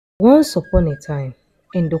Once upon a time,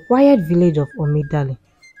 in the quiet village of Omidale,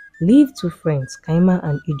 lived two friends, Kaima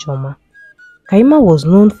and Ijeoma. Kaima was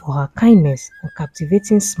known for her kindness and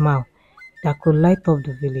captivating smile that could light up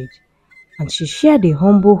the village, and she shared a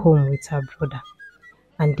humble home with her brother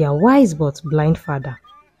and their wise but blind father.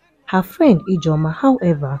 Her friend Ijeoma,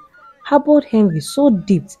 however, harbored envy so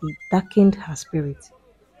deep it darkened her spirit.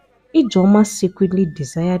 Ijeoma secretly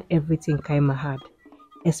desired everything Kaima had,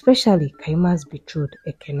 especially Kaima's betrothed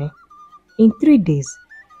Ekene. In 3 days,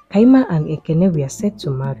 Kaima and Ekene were set to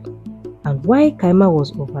marry, and while Kaima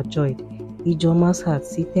was overjoyed, Ijeoma's heart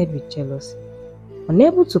seethed with jealousy.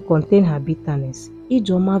 Unable to contain her bitterness,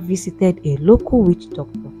 Ijeoma visited a local witch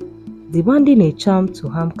doctor, demanding a charm to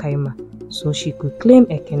harm Kaima so she could claim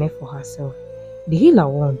Ekene for herself. The healer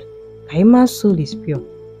warned, Kaima's soul is pure,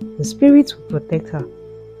 the spirit will protect her,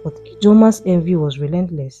 but Ijeoma's envy was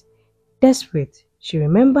relentless. Desperate, she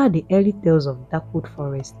remembered the early tales of Darkwood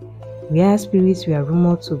forest, where spirits were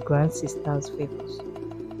rumored to grant sisters favors.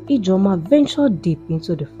 Ijeoma ventured deep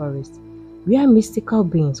into the forest, where mystical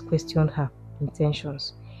beings questioned her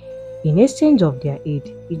intentions. In exchange of their aid,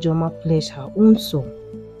 Ijeoma pledged her own soul.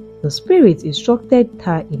 The spirit instructed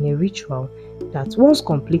her in a ritual that, once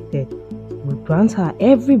completed, would grant her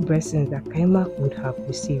every blessing that Kaima would have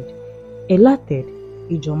received. Elated,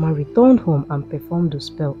 Ijeoma returned home and performed the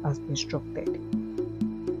spell as instructed.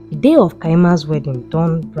 The day of Kaima's wedding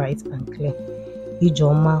dawned bright and clear.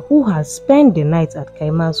 Ijeoma, who had spent the night at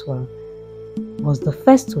Kaima's home, was the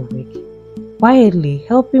first to wake, quietly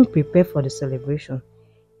helping prepare for the celebration.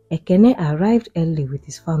 Ekene arrived early with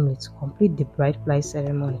his family to complete the bride price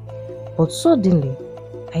ceremony, but suddenly,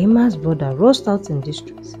 Kaima's brother rushed out in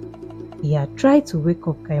distress. He had tried to wake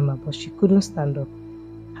up Kaima, but she couldn't stand up.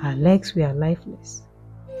 Her legs were lifeless.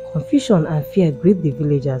 Confusion and fear gripped the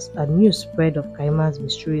villagers as news spread of Kaima's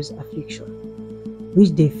mysterious affliction, which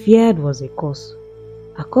they feared was a curse.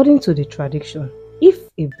 According to the tradition, if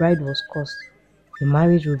a bride was cursed, the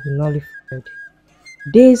marriage would be nullified.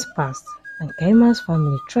 Days passed, and Kaima's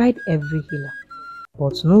family tried every healer,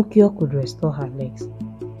 but no cure could restore her legs.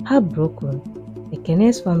 Heartbroken,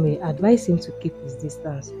 Ekene's family advised him to keep his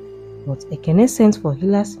distance, but Ekene sent for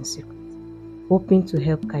healers in secret, hoping to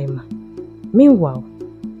help Kaima. Meanwhile,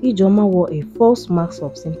 Ijeoma wore a false mask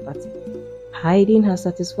of sympathy, hiding her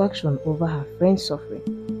satisfaction over her friend's suffering.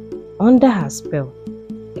 Under her spell,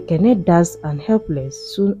 Ekene, dazed and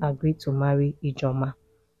helpless, soon agreed to marry Ijeoma.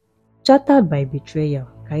 Shattered by betrayal,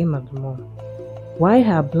 Kaima mourned, while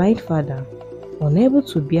her blind father, unable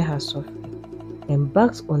to bear her suffering,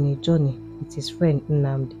 embarked on a journey with his friend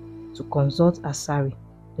Nnamdi to consult Asari,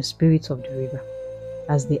 the spirit of the river.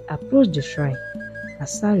 As they approach the shrine,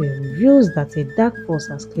 Asari reveals that a dark force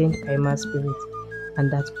has claimed Kaima's spirit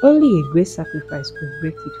and that only a great sacrifice could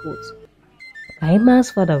break its hold. Kaima's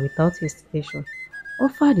father, without hesitation,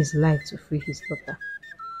 offered his life to free his daughter.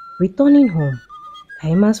 Returning home,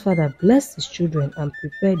 Kaima's father blessed his children and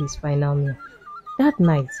prepared his final meal. That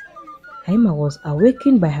night, Kaima was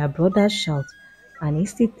awakened by her brother's shout and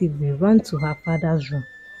instinctively ran to her father's room,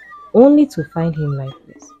 only to find him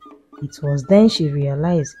lifeless. It was then she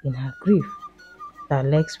realized in her grief that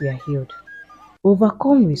legs were healed.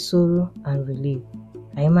 Overcome with sorrow and relief,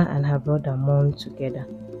 Kaima and her brother mourned together.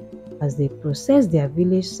 As they processed their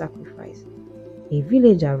village sacrifice, a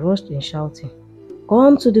villager rushed in shouting,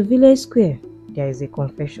 "Come to the village square, there is a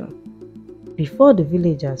confession." Before the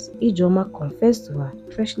villagers, Ijeoma confessed to her,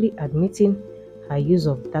 freshly admitting her use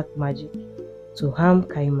of dark magic to harm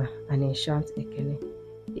Kaima and enchant Ekene.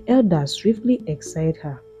 The elders swiftly exiled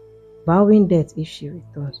her, vowing death if she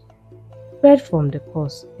returns. Freed from the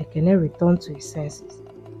curse, Ekene returned to his senses,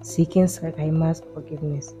 seeking Kaima's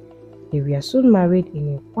forgiveness. They were soon married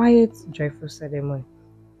in a quiet, joyful ceremony,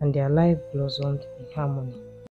 and their life blossomed in harmony.